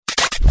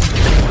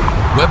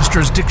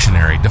Webster's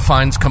Dictionary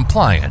defines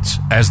compliance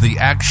as the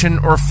action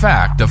or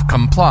fact of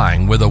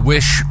complying with a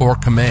wish or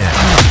command.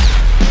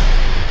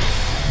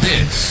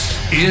 This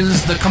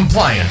is the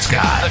Compliance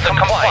Guy. The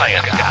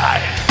Compliance Guy.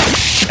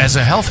 As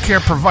a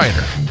healthcare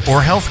provider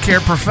or healthcare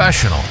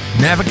professional,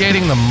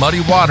 navigating the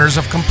muddy waters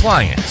of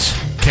compliance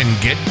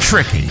can get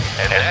tricky.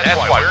 And that's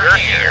why we're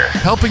here.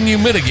 Helping you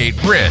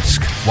mitigate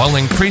risk while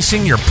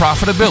increasing your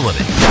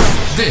profitability.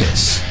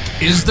 This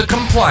is the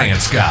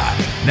Compliance Guy.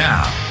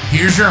 Now,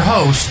 here's your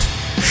host,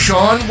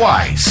 Sean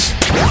Weiss.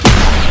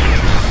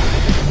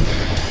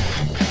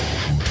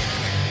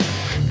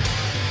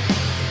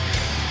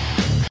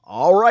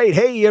 All right.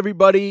 Hey,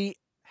 everybody.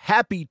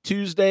 Happy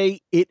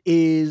Tuesday. It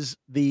is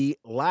the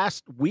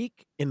last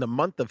week in the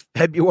month of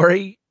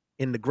February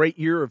in the great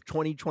year of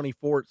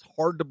 2024. It's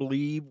hard to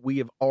believe we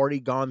have already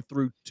gone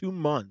through 2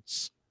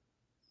 months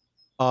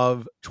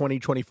of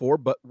 2024,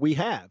 but we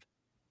have.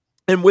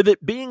 And with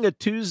it being a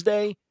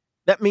Tuesday,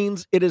 that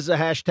means it is a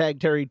hashtag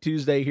Terry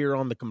Tuesday here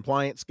on the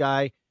Compliance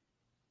Guy.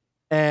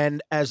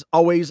 And as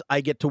always,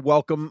 I get to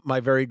welcome my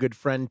very good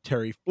friend,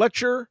 Terry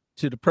Fletcher,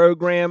 to the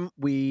program.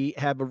 We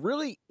have a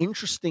really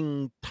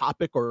interesting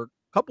topic, or a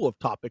couple of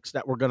topics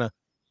that we're going to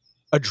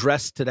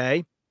address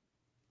today.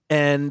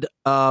 And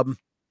I'm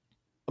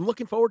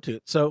looking forward to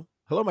it. So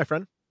hello, my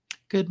friend.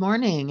 Good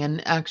morning.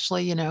 And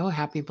actually,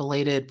 happy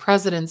belated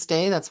President's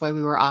Day. That's why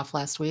we were off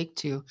last week,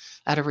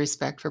 out of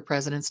respect for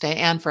President's Day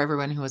and for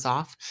everyone who was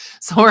off.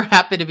 So we're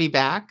happy to be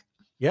back.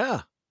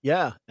 Yeah.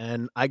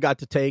 And I got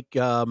to take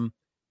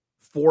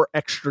 4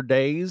 extra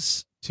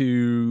days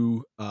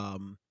to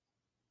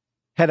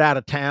head out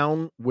of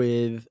town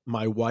with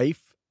my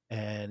wife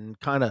and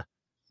kind of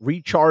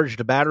recharge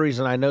the batteries.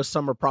 And I know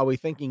some are probably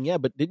thinking, yeah,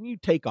 but didn't you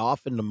take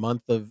off in the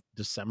month of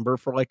December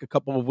for like a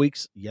couple of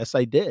weeks? Yes,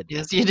 I did.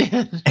 Yes, you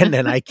did. And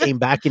then I came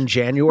back in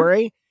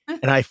January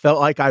and I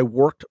felt like I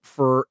worked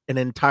for an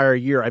entire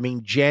year. I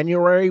mean,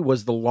 January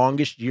was the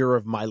longest year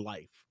of my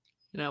life.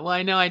 Well,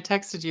 I know I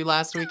texted you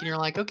last week and you're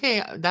like,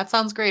 okay, that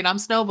sounds great. I'm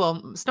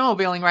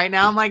snowmobiling right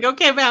now. I'm like,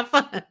 okay, have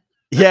fun.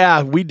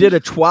 Yeah, we did a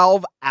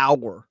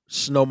 12-hour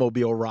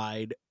snowmobile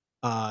ride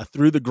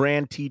through the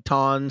Grand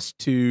Tetons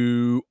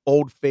to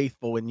Old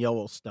Faithful in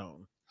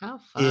Yellowstone. How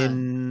fun.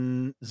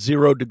 In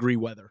 0-degree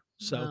weather.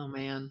 So, oh,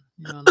 man.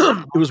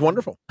 It was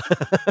wonderful.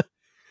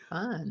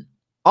 Fun.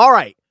 All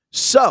right.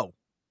 So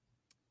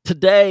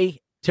today,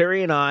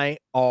 Terry and I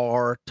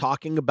are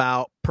talking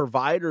about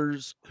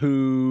providers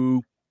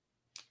who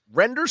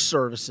render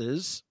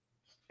services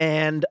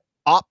and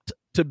opt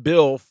to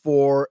bill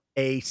for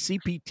a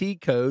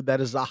CPT code that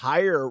is a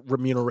higher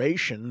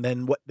remuneration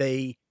than what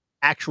they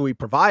actually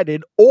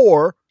provided,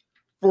 or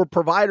for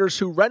providers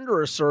who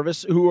render a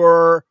service who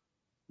are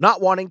not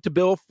wanting to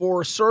bill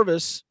for a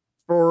service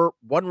for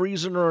one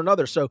reason or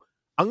another. So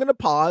I'm going to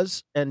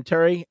pause, and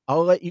Terry,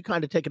 I'll let you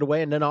kind of take it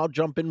away, and then I'll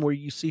jump in where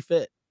you see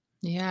fit.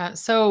 Yeah.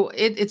 So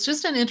it's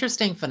just an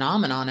interesting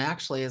phenomenon,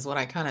 actually, is what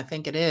I kind of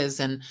think it is.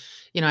 And,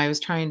 I was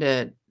trying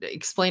to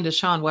explain to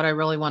Sean what I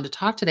really wanted to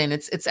talk today. And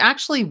it's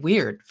actually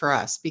weird for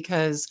us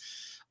because,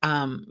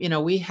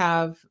 we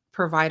have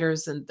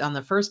providers on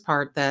the first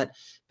part that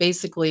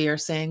basically are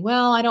saying,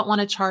 well, I don't want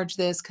to charge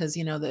this because,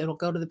 it'll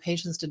go to the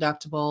patient's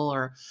deductible,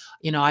 or,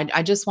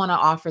 I just want to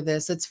offer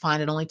this. It's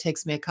fine. It only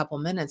takes me a couple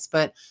minutes.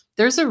 But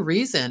there's a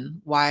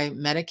reason why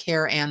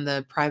Medicare and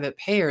the private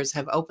payers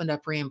have opened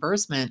up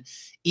reimbursement,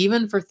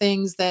 even for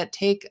things that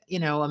take,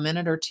 a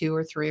minute or 2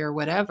 or 3 or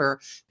whatever,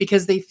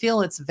 because they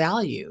feel it's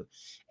value.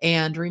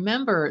 And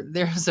remember,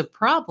 there's a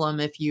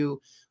problem if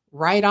you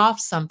write off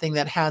something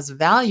that has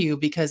value,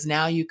 because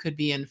now you could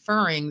be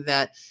inferring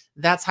that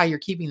that's how you're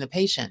keeping the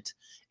patient.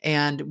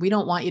 And we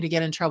don't want you to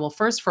get in trouble,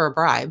 first, for a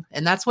bribe,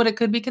 and that's what it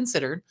could be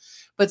considered.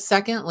 But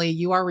secondly,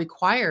 you are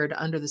required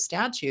under the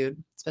statute,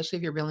 especially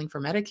if you're billing for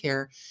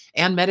Medicare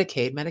and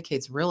Medicaid.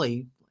 Medicaid's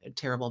really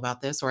terrible about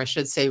this, or I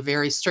should say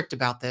very strict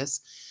about this,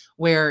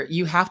 where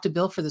you have to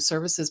bill for the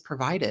services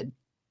provided.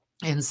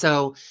 And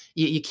so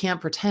you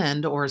can't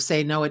pretend or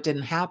say, no, it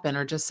didn't happen,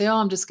 or just say, oh,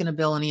 I'm just going to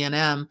bill an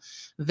E&M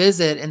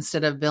visit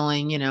instead of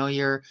billing,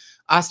 your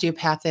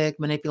osteopathic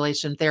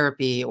manipulation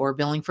therapy, or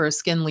billing for a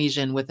skin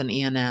lesion with an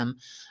E&M,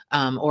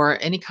 or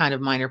any kind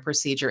of minor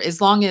procedure,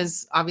 as long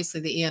as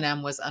obviously the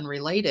E&M was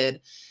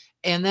unrelated.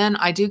 And then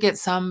I do get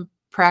some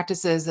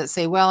practices that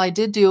say, well, I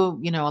did do, a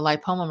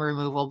lipoma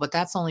removal, but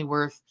that's only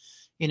worth,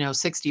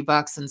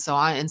 $60. And so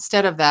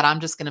instead of that, I'm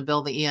just going to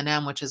bill the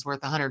E&M, which is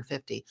worth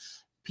 $150.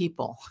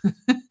 People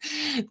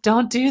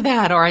don't do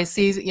that. Or I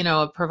see,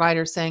 a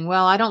provider saying,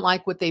 well, I don't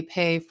like what they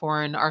pay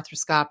for an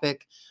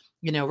arthroscopic,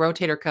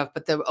 rotator cuff,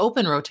 but the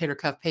open rotator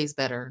cuff pays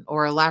better,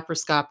 or a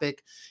laparoscopic,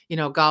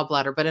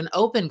 gallbladder, but an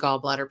open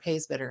gallbladder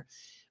pays better.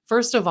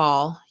 First of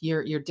all,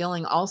 you're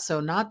dealing also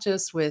not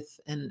just with,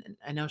 and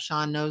I know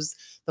Sean knows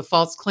the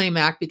False Claim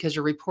Act because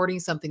you're reporting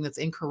something that's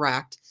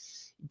incorrect,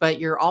 but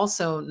you're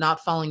also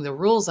not following the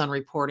rules on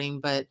reporting.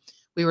 But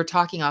we were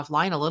talking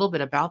offline a little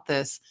bit about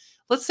this.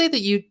 Let's say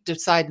that you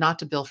decide not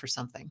to bill for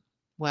something.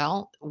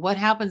 Well, what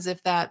happens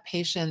if that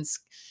patient's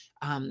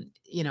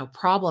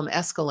problem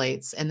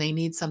escalates and they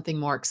need something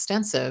more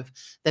extensive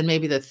than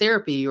maybe the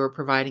therapy you were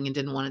providing and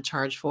didn't want to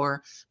charge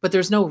for, but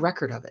there's no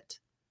record of it.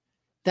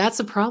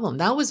 That's a problem.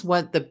 That was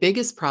what the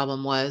biggest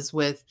problem was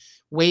with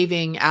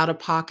waiving out of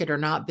pocket or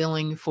not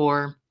billing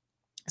for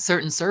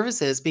certain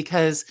services,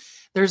 because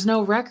there's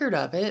no record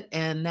of it.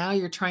 And now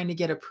you're trying to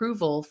get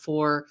approval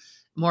for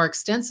more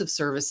extensive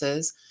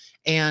services.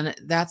 And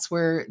that's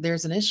where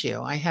there's an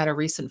issue. I had a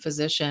recent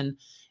physician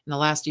in the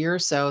last year or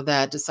so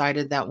that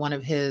decided that one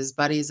of his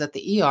buddies at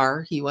the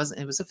ER, it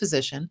was a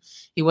physician,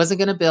 he wasn't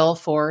going to bill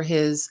for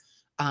his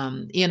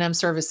E&M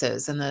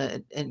services,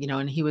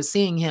 and he was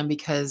seeing him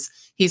because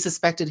he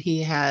suspected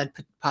he had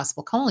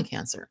possible colon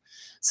cancer.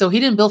 So he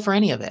didn't bill for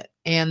any of it.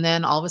 And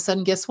then all of a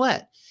sudden, guess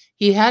what?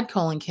 He had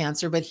colon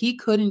cancer, but he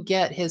couldn't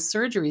get his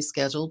surgery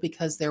scheduled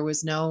because there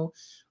was no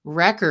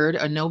record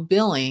or no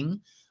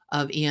billing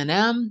of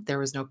E&M. There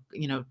was no,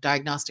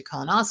 diagnostic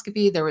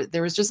colonoscopy.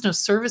 There was just no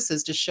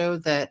services to show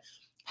that.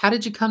 How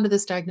did you come to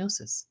this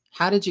diagnosis?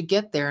 How did you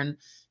get there?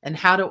 And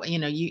how do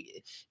you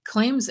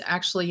claims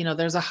actually,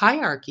 there's a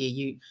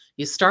hierarchy.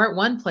 You start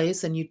one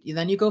place and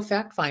then you go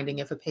fact finding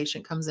if a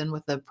patient comes in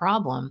with a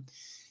problem.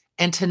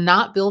 And to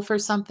not bill for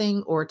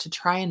something, or to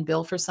try and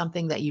bill for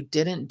something that you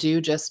didn't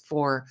do just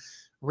for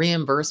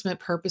reimbursement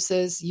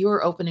purposes, you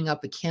are opening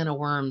up a can of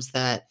worms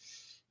that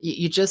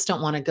you just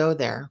don't want to go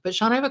there. But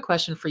Sean, I have a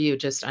question for you,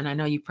 and I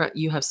know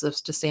you have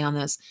stuff to say on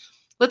this.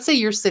 Let's say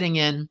you're sitting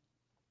in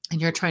and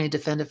you're trying to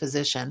defend a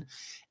physician,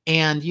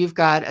 and you've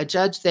got a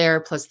judge there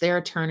plus their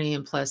attorney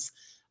and plus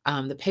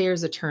the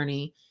payer's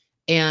attorney.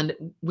 And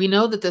we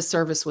know that this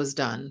service was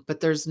done, but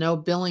there's no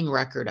billing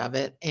record of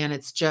it. And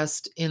it's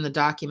just in the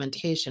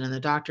documentation, and the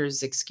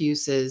doctor's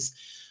excuse is,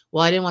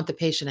 well, I didn't want the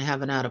patient to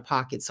have an out of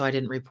pocket, so I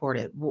didn't report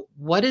it.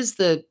 What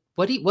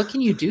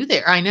can you do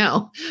there? I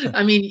know.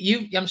 I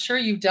mean, I'm sure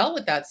you've dealt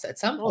with that at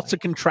some point. It's a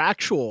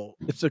contractual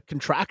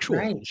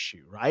Right.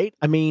 issue, right?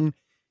 I mean,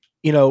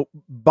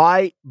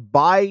 by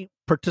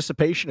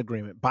participation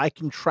agreement, by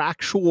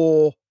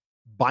contractual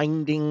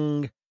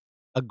binding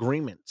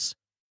agreements,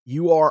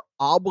 you are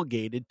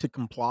obligated to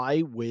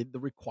comply with the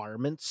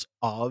requirements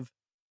of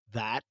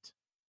that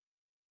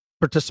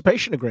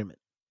participation agreement.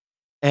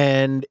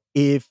 And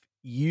if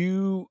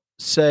you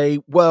say,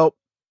 well,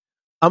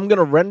 I'm going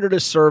to render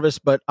this service,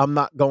 but I'm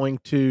not going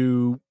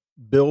to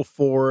bill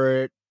for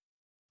it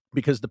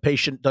because the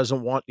patient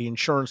doesn't want the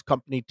insurance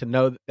company to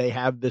know that they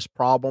have this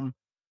problem,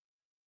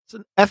 it's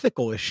an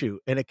ethical issue,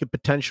 and it could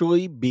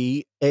potentially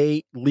be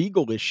a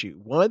legal issue.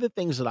 One of the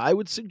things that I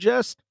would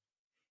suggest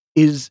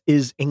is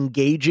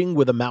engaging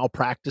with a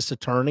malpractice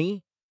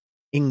attorney,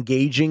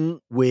 engaging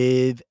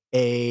with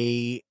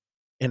an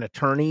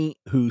attorney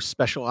who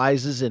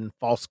specializes in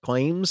false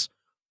claims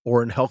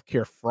or in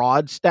healthcare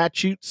fraud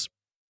statutes,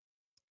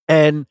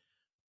 and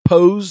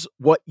pose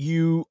what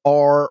you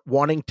are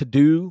wanting to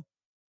do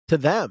to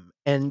them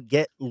and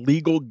get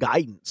legal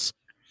guidance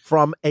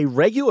from a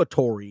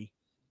regulatory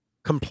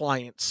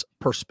compliance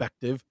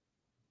perspective.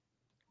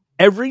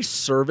 Every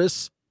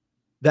service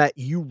that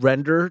you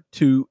render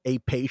to a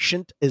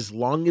patient, as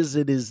long as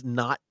it is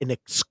not an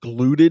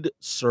excluded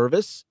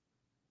service,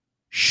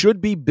 should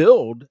be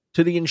billed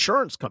to the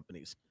insurance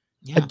companies.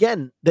 Yeah.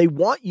 Again, they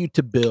want you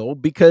to bill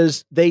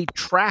because they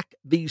track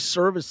these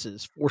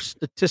services for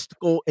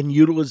statistical and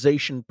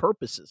utilization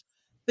purposes.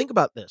 Think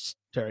about this,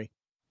 Terry.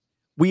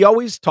 We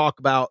always talk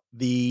about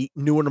the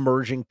new and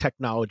emerging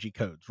technology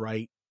codes,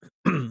 right?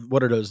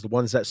 What are those? The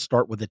ones that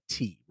start with a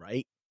T,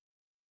 right?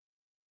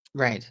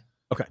 Right.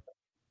 Okay.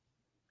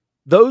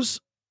 Those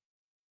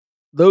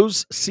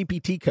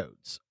CPT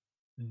codes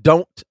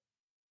don't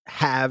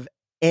have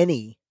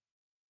any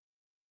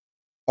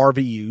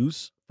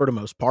RVUs for the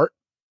most part,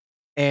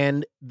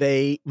 and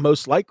they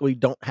most likely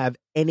don't have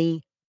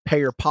any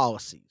payer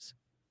policies.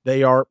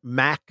 They are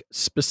MAC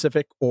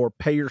specific or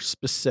payer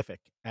specific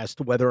as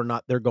to whether or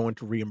not they're going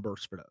to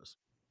reimburse for those.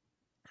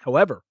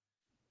 However,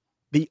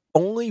 the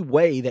only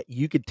way that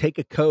you could take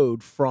a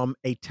code from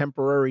a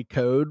temporary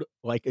code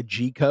like a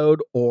G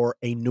code or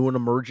a new and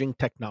emerging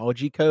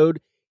technology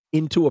code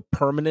into a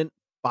permanent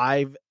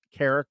 5-digit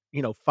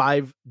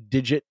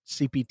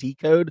CPT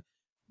code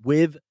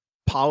with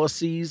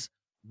policies,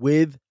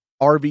 with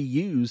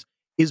RVUs,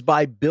 is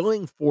by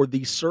billing for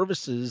these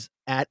services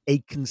at a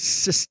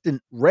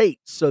consistent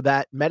rate, so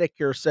that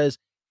Medicare says,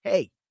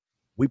 hey,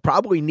 we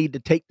probably need to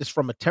take this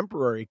from a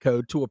temporary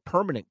code to a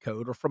permanent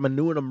code, or from a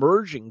new and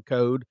emerging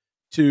code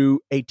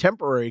to a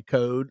temporary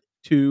code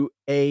to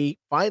a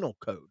final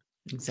code.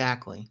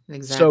 Exactly.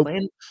 So,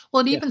 and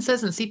it even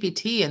says in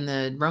CPT in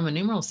the Roman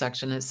numeral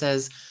section, it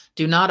says,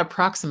 do not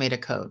approximate a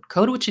code.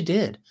 Code what you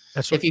did.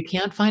 That's right. If you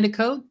can't find a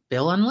code,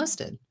 bill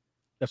unlisted.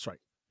 That's right.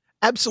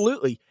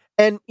 Absolutely.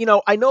 And,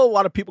 I know a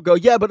lot of people go,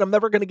 yeah, but I'm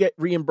never going to get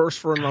reimbursed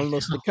for an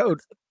unlisted code.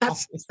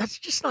 That's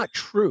just not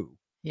true.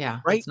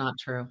 Yeah, right? It's not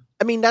true.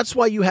 I mean, that's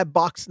why you have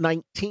box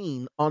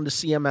 19 on the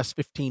CMS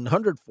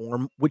 1500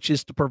 form, which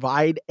is to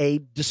provide a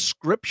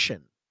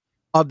description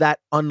of that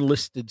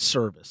unlisted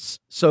service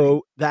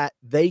so that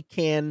they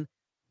can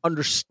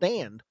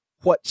understand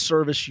what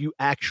service you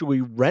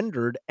actually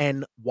rendered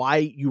and why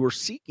you were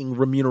seeking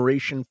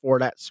remuneration for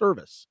that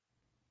service.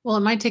 Well,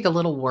 it might take a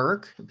little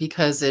work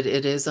because it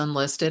is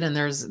unlisted and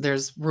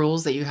there's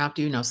rules that you have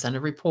to, send a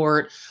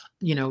report,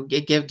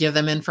 give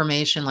them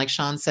information. Like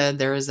Sean said,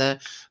 there is a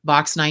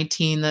box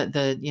 19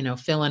 that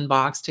fill in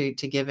box to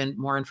give in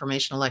more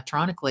information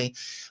electronically.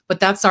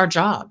 But that's our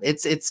job.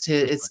 It's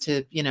to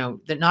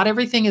that not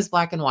everything is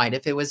black and white.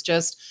 If it was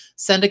just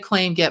send a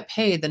claim, get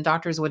paid, then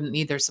doctors wouldn't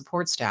need their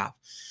support staff.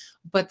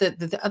 But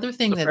the other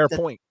thing Fair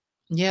point.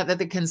 Yeah,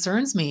 that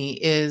concerns me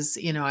is,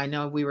 I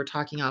know we were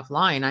talking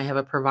offline. I have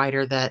a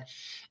provider that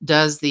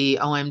does the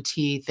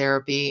OMT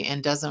therapy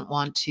and doesn't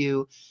want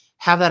to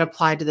have that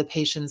applied to the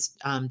patient's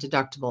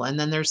deductible. And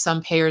then there's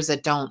some payers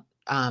that don't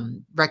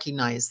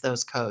recognize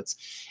those codes.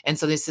 And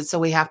so they said, so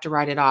we have to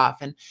write it off.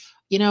 And,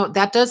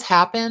 that does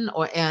happen.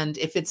 And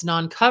if it's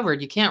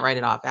non-covered, you can't write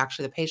it off.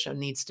 Actually, the patient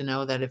needs to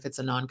know that if it's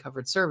a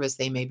non-covered service,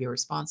 they may be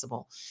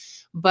responsible.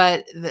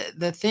 But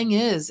the thing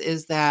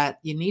is that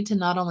you need to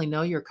not only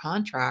know your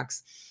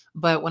contracts,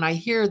 but when I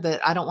hear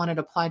that I don't want it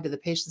applied to the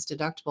patient's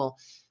deductible,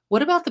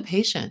 what about the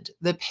patient?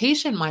 The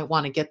patient might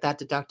want to get that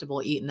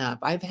deductible eaten up.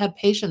 I've had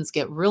patients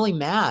get really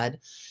mad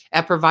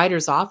at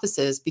providers'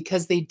 offices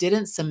because they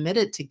didn't submit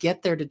it to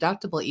get their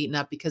deductible eaten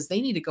up because they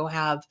need to go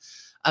have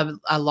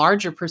a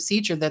larger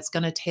procedure that's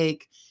going to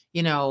take,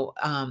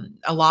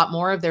 a lot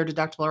more of their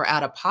deductible or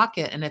out of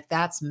pocket. And if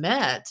that's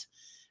met,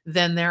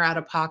 then their out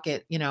of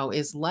pocket,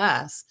 is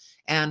less.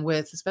 And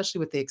especially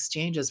with the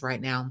exchanges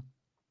right now,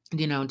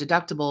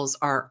 deductibles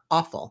are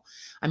awful.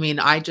 I mean,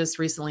 I just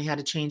recently had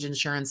to change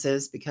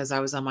insurances because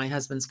I was on my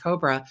husband's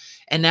Cobra,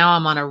 and now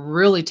I'm on a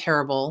really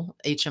terrible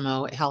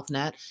HMO Health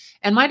Net,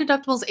 and my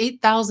deductible is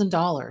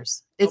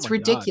 $8,000. It's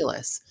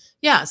ridiculous. God.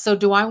 Yeah. So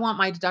do I want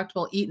my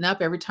deductible eaten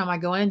up every time I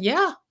go in?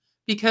 Yeah,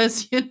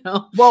 because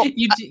well,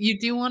 you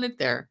do want it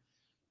there.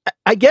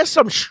 I guess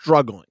I'm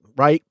struggling,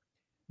 right?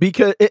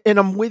 Because, and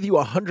I'm with you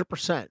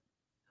 100%.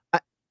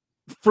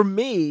 For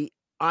me,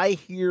 I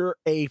hear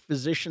a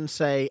physician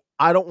say,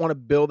 I don't want to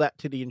bill that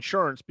to the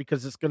insurance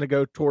because it's going to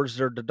go towards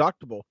their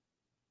deductible.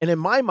 And in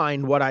my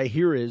mind, what I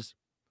hear is,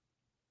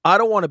 I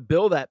don't want to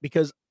bill that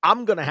because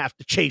I'm going to have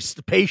to chase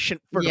the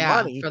patient for the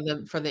money.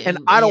 And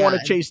I don't want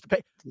to chase the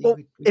patient. Well,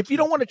 if you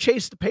don't want to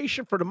chase the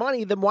patient for the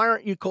money, then why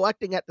aren't you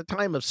collecting at the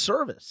time of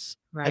service?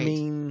 Right. I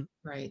mean,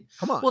 right.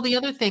 Come on. Well, the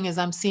other thing is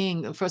I'm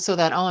seeing so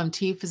that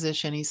OMT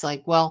physician, he's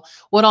like, well,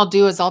 what I'll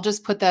do is I'll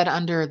just put that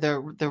under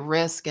the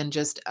risk and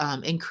just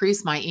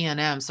increase my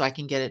E&M so I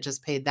can get it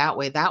just paid that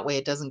way. That way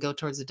it doesn't go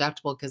towards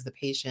deductible because the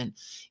patient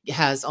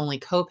has only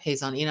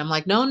co-pays on it. And I'm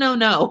like,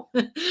 no,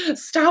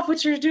 stop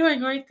what you're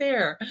doing right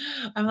there.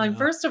 I'm like,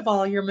 first of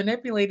all, you're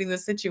manipulating the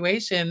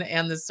situation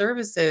and the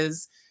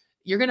services.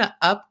 You're going to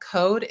up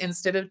code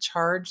instead of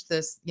charge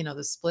this,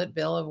 the split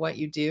bill of what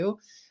you do.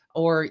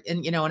 Or,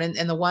 and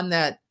the one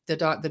that the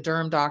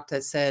derm doc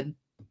that said,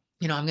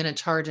 I'm going to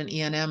charge an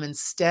E&M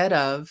instead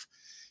of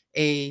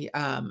a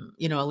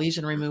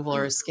lesion removal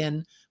or a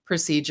skin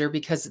procedure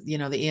because,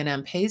 the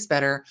E&M pays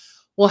better.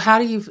 Well, how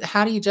do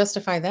you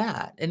justify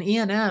that? An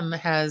E&M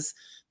has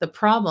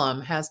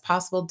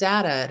possible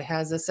data. It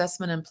has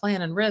assessment and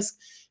plan and risk.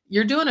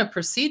 You're doing a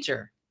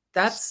procedure.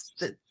 That's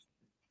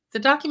the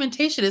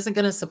documentation isn't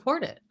going to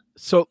support it.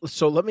 So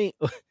let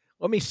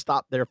me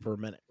stop there for a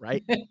minute,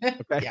 right?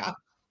 Okay. Yeah.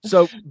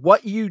 So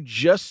what you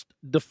just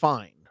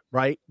defined,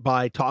 right,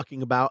 by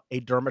talking about a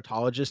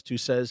dermatologist who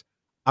says,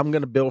 I'm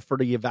going to bill for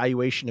the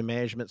evaluation and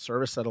management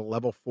service at a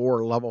level 4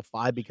 or level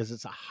 5 because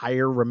it's a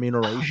higher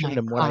remuneration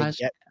than what I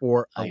get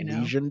for a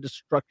lesion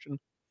destruction.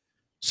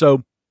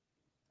 So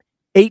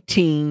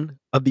 18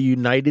 of the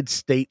United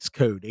States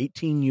Code,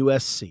 18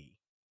 USC,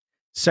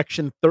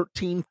 Section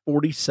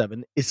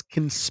 1347 is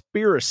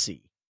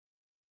conspiracy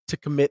to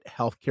commit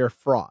healthcare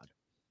fraud.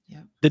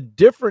 Yep. The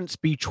difference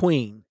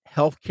between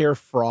healthcare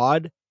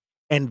fraud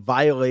and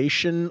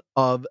violation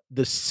of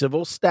the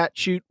civil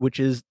statute, which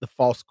is the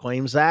False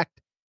Claims Act,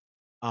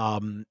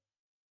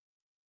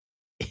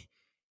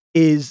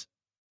 is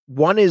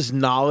one is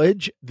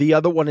knowledge, the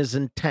other one is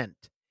intent.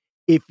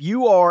 If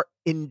you are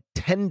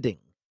intending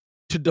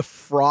to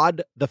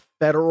defraud the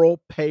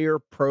federal payer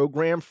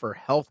program for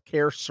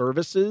healthcare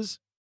services,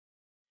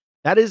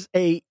 that is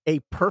a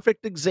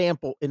perfect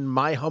example, in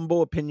my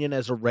humble opinion,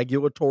 as a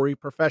regulatory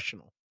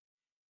professional.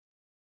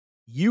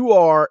 You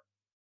are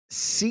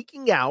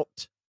setting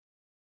out,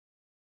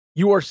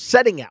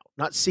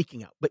 not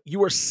seeking out, but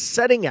you are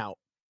setting out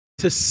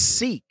to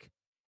seek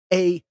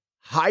a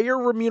higher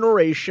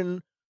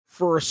remuneration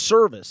for a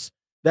service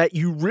that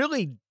you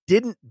really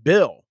didn't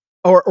bill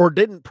or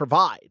didn't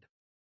provide.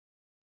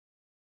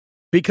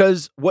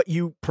 Because what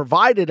you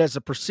provided as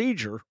a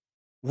procedure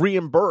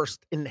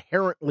reimbursed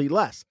inherently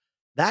less.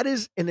 That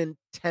is an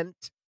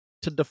intent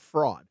to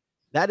defraud.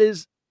 That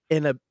is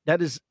an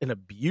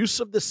abuse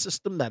of the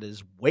system. That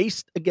is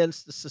waste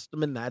against the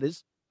system, and that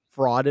is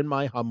fraud, in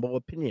my humble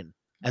opinion,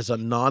 as a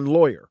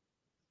non-lawyer.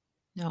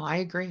 No, I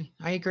agree.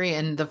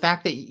 And the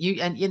fact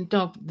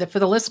that for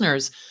the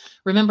listeners,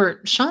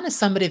 remember, Sean is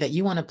somebody that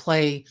you want to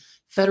play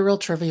Federal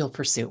Trivial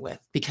Pursuit with,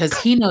 because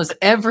he knows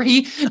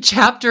every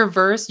chapter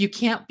verse. You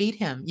can't beat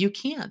him. You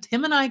can't.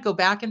 Him and I go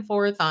back and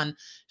forth on,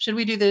 should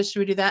we do this? Should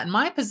we do that? And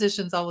my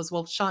position's always,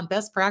 well, Sean,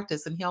 best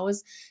practice. And he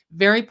always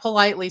very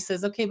politely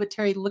says, okay, but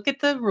Terry, look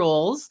at the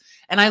rules.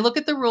 And I look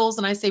at the rules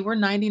and I say, we're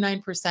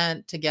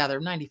 99%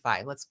 together,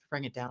 95. Let's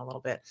bring it down a little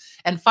bit.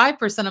 And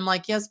 5%, I'm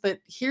like, yes, but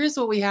here's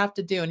what we have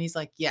to do. And he's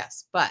like,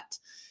 yes, but.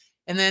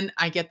 And then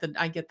I get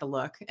the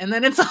look, and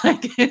then it's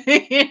like,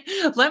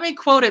 let me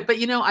quote it. But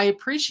I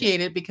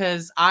appreciate it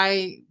because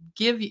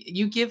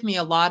you give me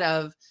a lot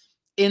of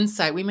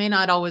insight. We may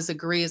not always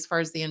agree as far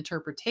as the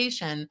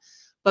interpretation,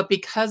 but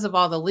because of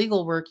all the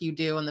legal work you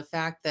do and the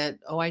fact that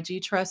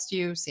OIG trusts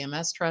you,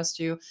 CMS trusts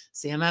you,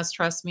 CMS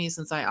trusts me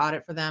since I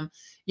audit for them,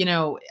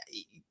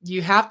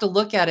 you have to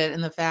look at it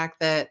in the fact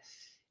that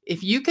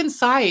if you can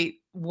cite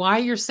why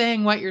you're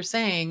saying what you're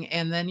saying,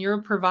 and then you're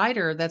a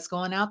provider that's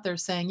going out there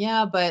saying,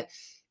 yeah, but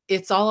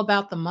it's all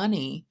about the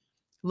money.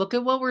 Look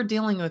at what we're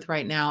dealing with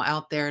right now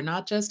out there,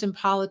 not just in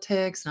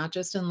politics, not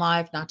just in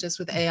life, not just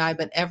with AI,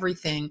 but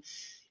everything.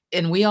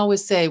 And we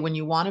always say, when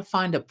you want to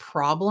find a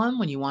problem,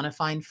 when you want to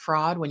find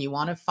fraud, when you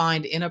want to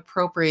find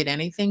inappropriate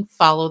anything,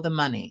 follow the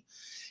money.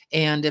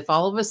 And if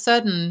all of a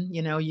sudden,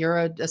 you're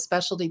a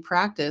specialty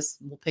practice,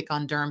 we'll pick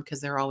on Derm because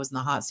they're always in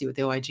the hot seat with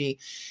the OIG.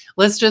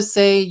 Let's just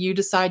say you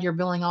decide you're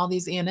billing all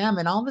these E&M,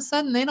 and all of a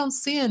sudden they don't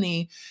see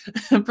any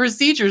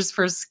procedures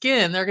for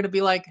skin. They're going to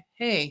be like,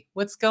 hey,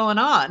 what's going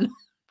on?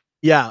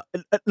 Yeah,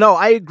 no,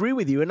 I agree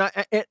with you.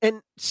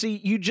 And see,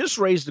 you just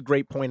raised a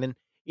great point. And,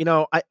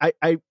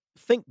 I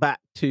think back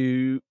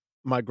to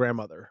my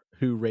grandmother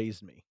who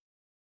raised me,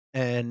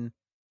 and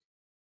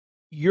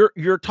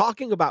you're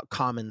talking about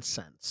common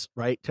sense,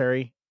 right,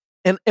 Terry?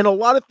 And a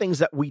lot of things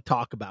that we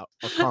talk about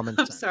are common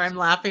I'm sense. sorry, I'm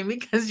laughing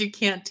because you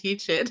can't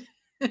teach it.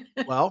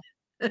 Well,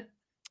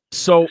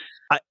 so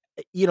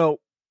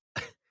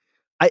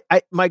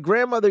my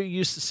grandmother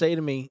used to say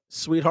to me,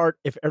 sweetheart,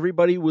 if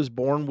everybody was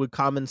born with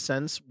common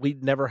sense,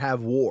 we'd never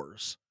have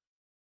wars.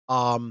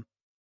 The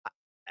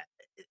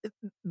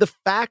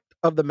fact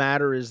of the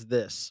matter is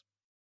this,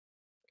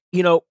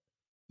 you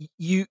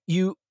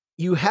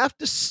have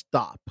to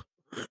stop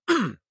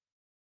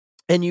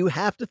and you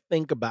have to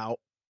think about,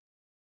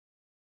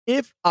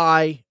 if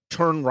I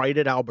turn right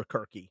at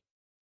Albuquerque,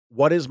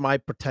 what is my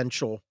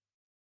potential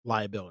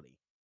liability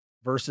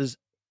versus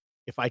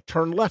if I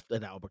turn left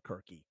at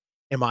Albuquerque?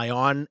 Am I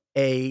on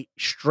a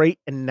straight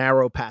and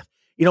narrow path?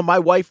 My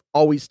wife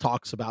always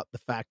talks about the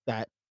fact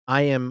that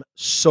I am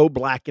so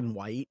black and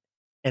white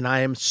and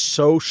I am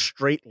so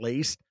straight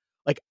laced.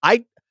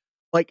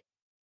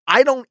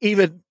 I don't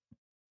even,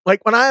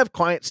 when I have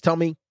clients tell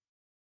me,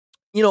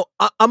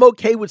 I'm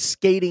okay with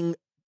skating,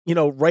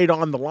 right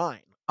on the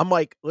line. I'm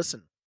like,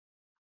 listen,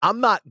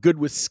 I'm not good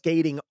with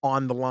skating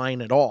on the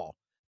line at all,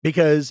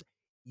 because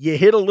you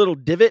hit a little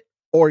divot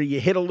or you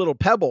hit a little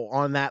pebble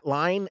on that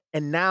line,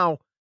 and now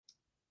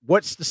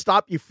what's to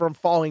stop you from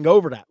falling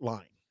over that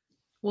line?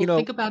 Well,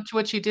 think about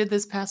what you did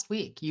this past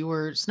week. You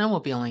were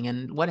snowmobiling,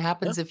 and what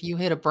happens if you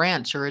hit a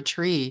branch or a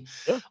tree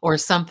or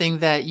something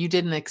that you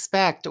didn't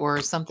expect,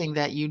 or something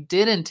that you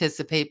did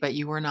anticipate, but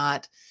you were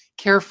not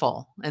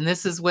careful? And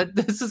this is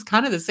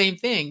kind of the same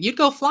thing. You'd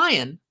go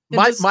flying.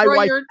 My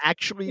wife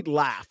actually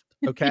laughed.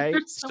 Okay.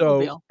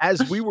 So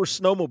as we were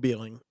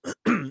snowmobiling,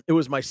 it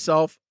was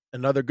myself,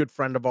 another good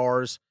friend of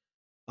ours,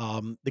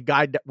 the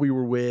guy that we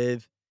were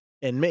with,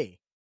 and me.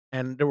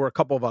 And there were a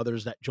couple of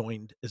others that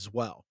joined as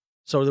well.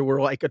 So there were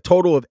a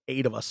total of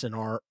 8 of us in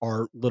our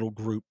little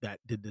group that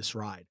did this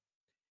ride.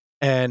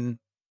 And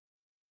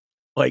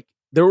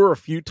there were a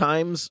few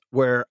times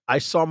where I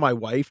saw my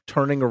wife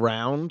turning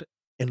around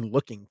and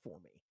looking for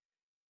me.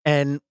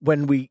 And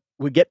when we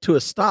get to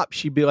a stop,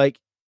 she'd be like,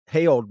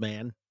 hey, old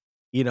man,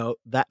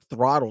 that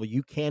throttle,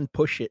 you can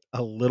push it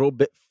a little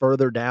bit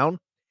further down.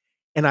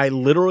 And I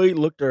literally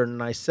looked at her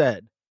and I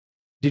said,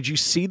 did you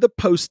see the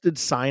posted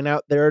sign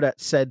out there that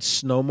said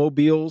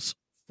snowmobiles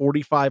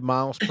 45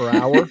 miles per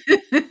hour?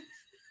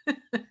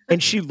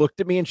 And she looked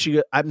at me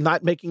and I'm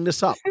not making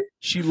this up.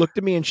 She looked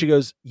at me and she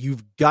goes,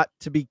 you've got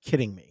to be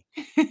kidding me.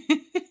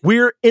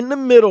 We're in the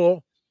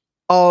middle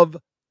of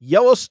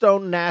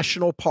Yellowstone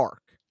National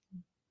Park.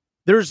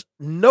 There's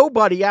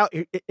nobody out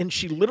here. And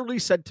she literally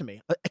said to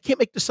me, I can't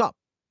make this up.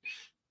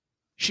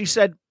 She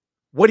said,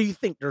 what do you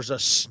think? There's a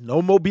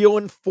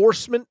snowmobile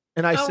enforcement?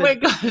 And I said, oh my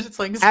gosh, it's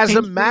like, as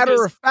a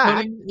matter of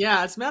fact,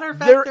 as a matter of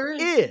fact, there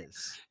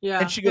is. Yeah.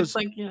 And she goes,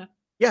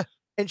 yeah.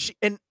 And she,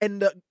 and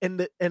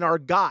our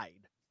guide,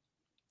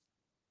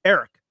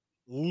 Eric,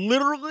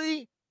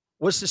 literally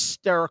was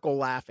hysterical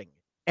laughing.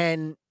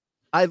 And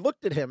I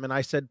looked at him and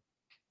I said,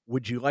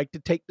 would you like to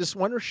take this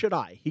one or should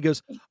I? He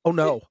goes, oh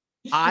no,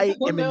 I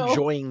am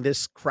enjoying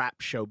this crap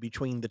show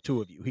between the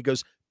two of you. He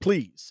goes,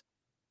 please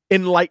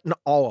enlighten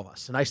all of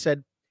us. And I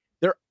said,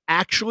 there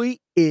actually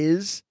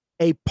is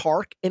a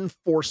park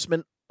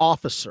enforcement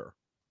officer.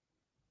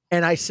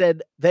 And I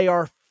said, they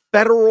are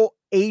federal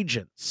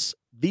agents.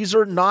 These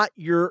are not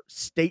your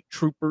state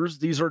troopers.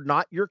 These are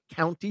not your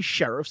county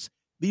sheriffs.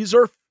 These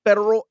are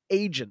federal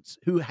agents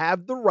who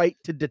have the right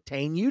to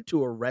detain you,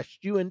 to arrest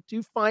you, and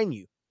to fine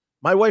you.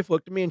 My wife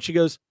looked at me and she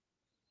goes,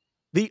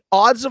 the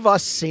odds of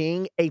us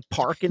seeing a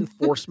park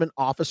enforcement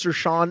officer,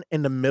 Sean,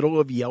 in the middle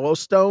of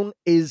Yellowstone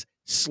is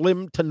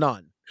slim to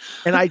none.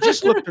 And I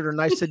just looked at her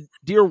and I said,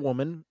 dear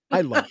woman,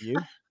 I love you.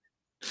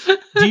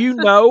 Do you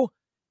know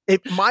if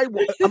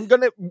I'm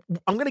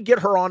gonna get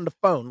her on the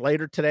phone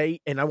later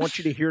today, and I want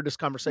you to hear this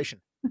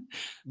conversation.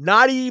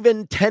 Not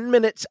even 10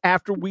 minutes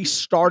after we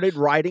started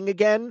riding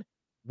again,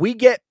 we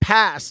get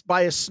passed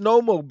by a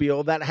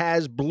snowmobile that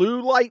has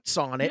blue lights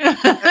on it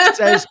that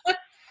says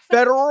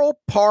Federal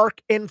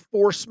Park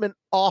Enforcement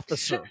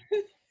Officer.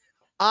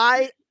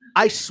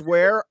 I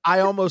swear I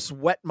almost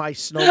wet my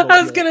snowmobile.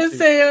 I was going to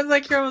say, I was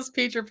like, you're almost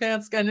peed your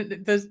pants.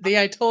 And the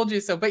I told you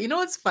so. But you know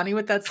what's funny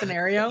with that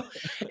scenario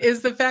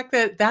is the fact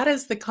that that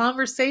is the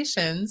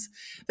conversations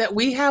that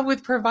we have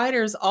with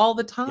providers all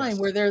the time,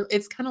 where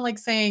it's kind of like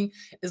saying,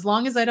 as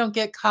long as I don't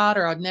get caught,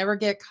 or I'd never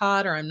get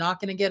caught, or I'm not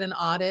going to get an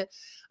audit.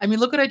 I mean,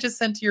 look what I just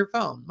sent to your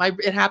phone.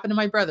 It happened to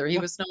my brother. He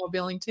was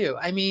snowmobiling too.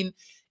 I mean,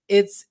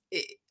 it's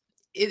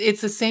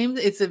the same.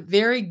 It's a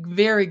very,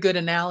 very good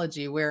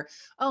analogy where,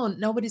 oh,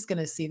 nobody's going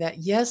to see that.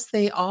 Yes,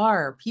 they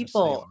are.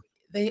 People,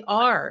 yes, they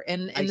are.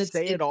 And I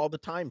say it all the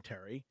time,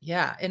 Terry.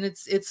 Yeah. And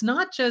it's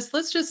not just,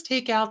 let's just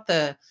take out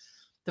the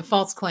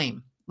false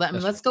claim.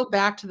 Let's go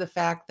back to the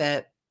fact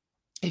that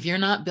if you're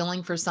not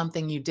billing for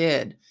something you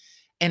did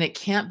and it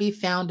can't be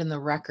found in the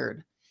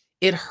record,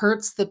 it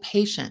hurts the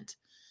patient,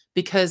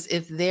 because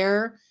if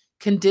their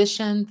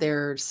condition,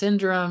 their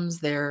syndromes,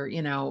 their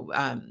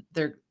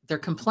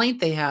complaint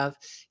they have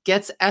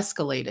gets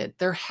escalated,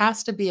 there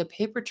has to be a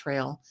paper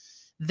trail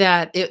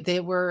that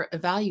they were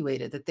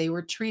evaluated, that they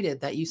were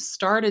treated, that you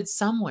started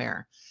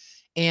somewhere.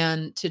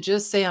 And to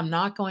just say, I'm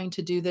not going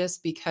to do this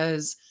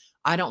because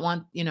I don't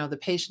want, the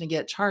patient to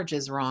get charged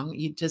is wrong.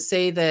 To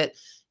say that,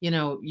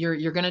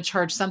 you're going to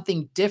charge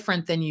something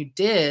different than you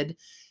did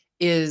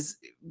is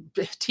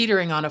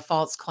teetering on a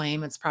false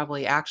claim. It's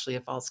probably actually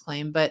a false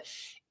claim, but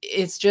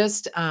it's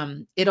just,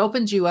 it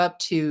opens you up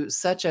to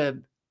such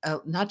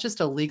not just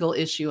a legal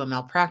issue, a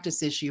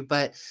malpractice issue,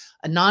 but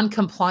a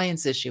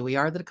non-compliance issue. We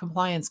are the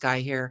compliance guy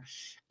here.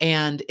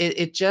 And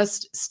it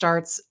just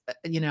starts,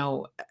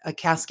 a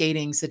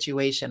cascading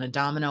situation, a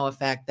domino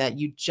effect that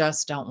you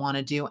just don't want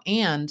to do.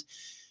 And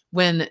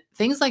when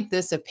things like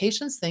this, if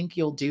patients think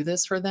you'll do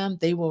this for them,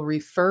 they will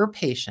refer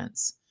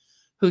patients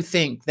who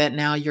think that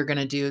now you're going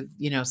to do,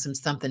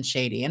 something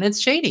shady. And it's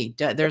shady.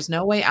 There's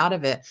no way out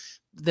of it.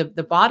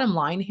 The bottom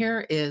line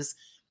here is,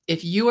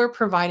 if you are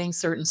providing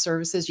certain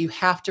services, you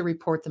have to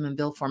report them and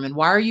bill for them. And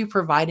why are you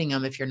providing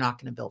them if you're not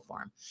going to bill for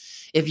them?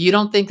 If you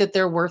don't think that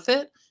they're worth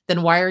it,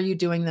 then why are you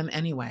doing them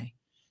anyway?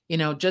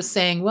 Just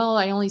saying, well,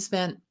 I only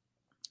spent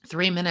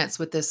 3 minutes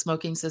with this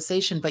smoking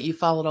cessation, but you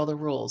followed all the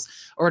rules.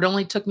 Or it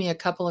only took me a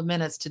couple of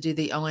minutes to do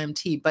the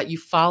OMT, but you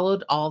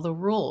followed all the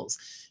rules.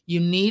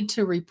 You need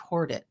to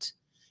report it.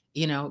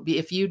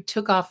 If you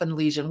took off a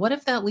lesion, what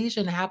if that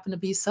lesion happened to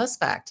be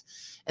suspect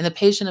and the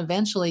patient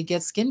eventually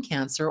gets skin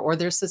cancer, or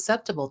they're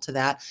susceptible to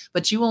that,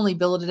 but you only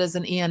billed it as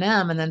an E&M,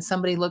 and then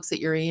somebody looks at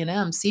your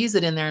E&M, sees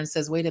it in there and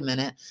says, wait a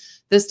minute,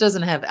 this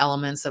doesn't have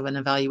elements of an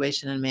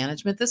evaluation and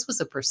management. This was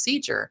a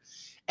procedure,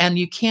 and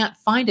you can't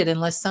find it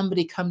unless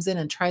somebody comes in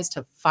and tries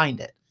to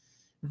find it.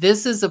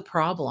 This is a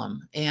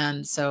problem.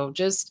 And so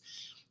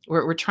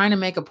we're trying to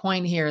make a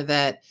point here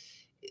that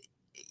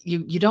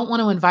you don't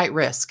want to invite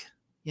risk.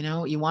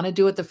 You want to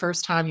do it the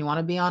first time. You want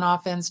to be on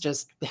offense,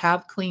 just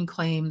have clean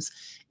claims.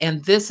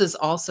 And this is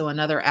also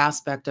another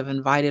aspect of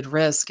invited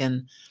risk.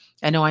 And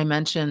I know I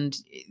mentioned,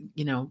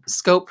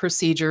 scope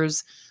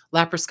procedures,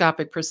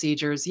 laparoscopic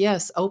procedures.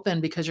 Yes,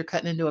 open because you're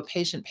cutting into a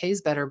patient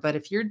pays better. But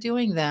if you're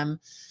doing them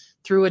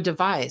through a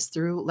device,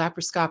 through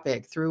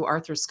laparoscopic, through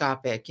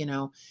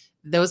arthroscopic,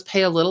 those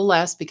pay a little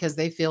less because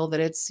they feel that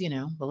it's,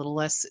 a little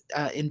less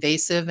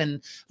invasive and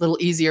a little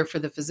easier for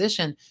the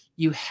physician.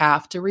 You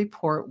have to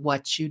report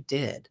what you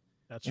did.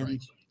 That's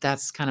right.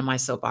 That's kind of my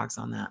soapbox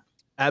on that.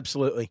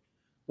 Absolutely.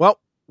 Well,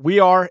 we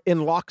are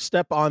in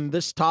lockstep on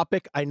this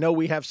topic. I know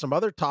we have some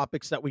other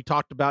topics that we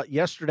talked about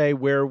yesterday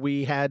where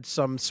we had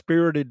some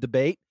spirited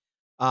debate.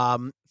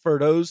 For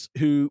those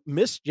who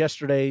missed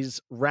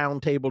yesterday's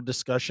roundtable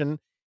discussion,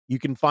 you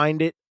can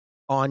find it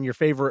on your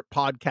favorite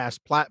podcast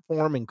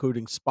platform,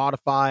 including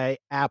Spotify,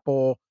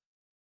 Apple,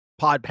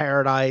 Pod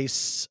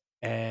Paradise,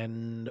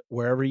 and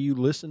wherever you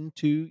listen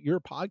to your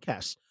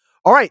podcasts.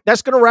 All right,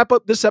 that's going to wrap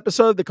up this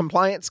episode of The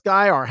Compliance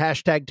Guy, our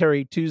hashtag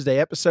Terry Tuesday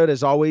episode.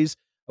 As always,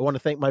 I want to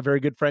thank my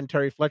very good friend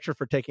Terry Fletcher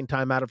for taking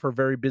time out of her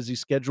very busy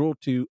schedule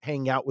to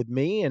hang out with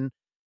me. And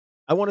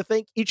I want to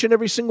thank each and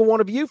every single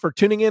one of you for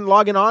tuning in,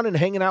 logging on, and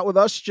hanging out with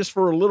us just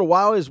for a little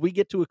while as we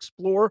get to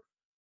explore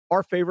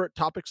our favorite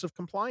topics of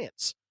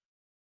compliance.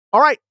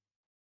 All right,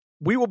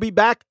 we will be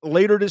back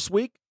later this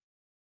week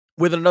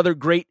with another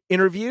great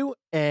interview,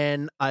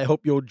 and I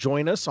hope you'll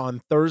join us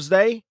on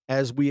Thursday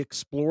as we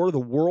explore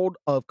the world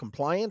of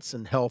compliance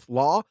and health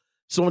law.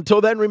 So until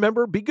then,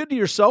 remember, be good to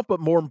yourself, but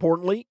more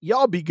importantly,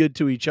 y'all be good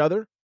to each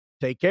other.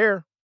 Take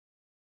care.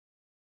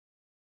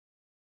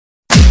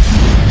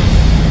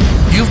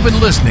 You've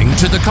been listening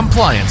to The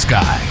Compliance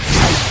Guy.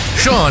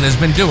 Sean has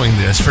been doing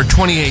this for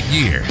 28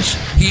 years.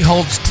 He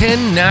holds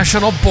 10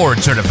 national board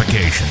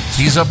certifications.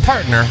 He's a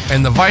partner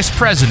and the vice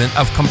president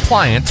of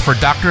compliance for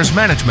Doctors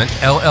Management,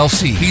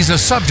 LLC. He's a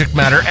subject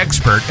matter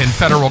expert in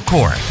federal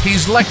court.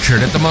 He's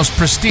lectured at the most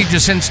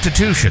prestigious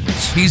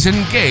institutions. He's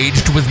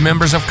engaged with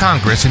members of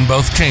Congress in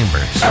both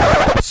chambers.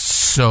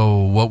 So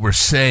what we're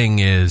saying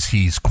is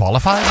he's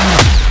qualified?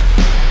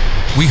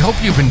 We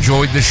hope you've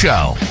enjoyed the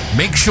show.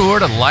 Make sure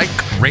to like,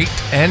 rate,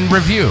 and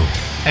review.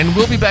 And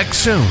we'll be back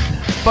soon.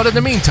 But in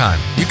the meantime,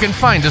 you can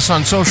find us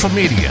on social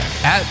media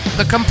at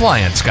The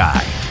Compliance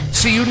Guy.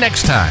 See you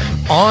next time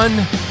on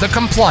The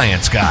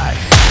Compliance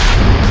Guy.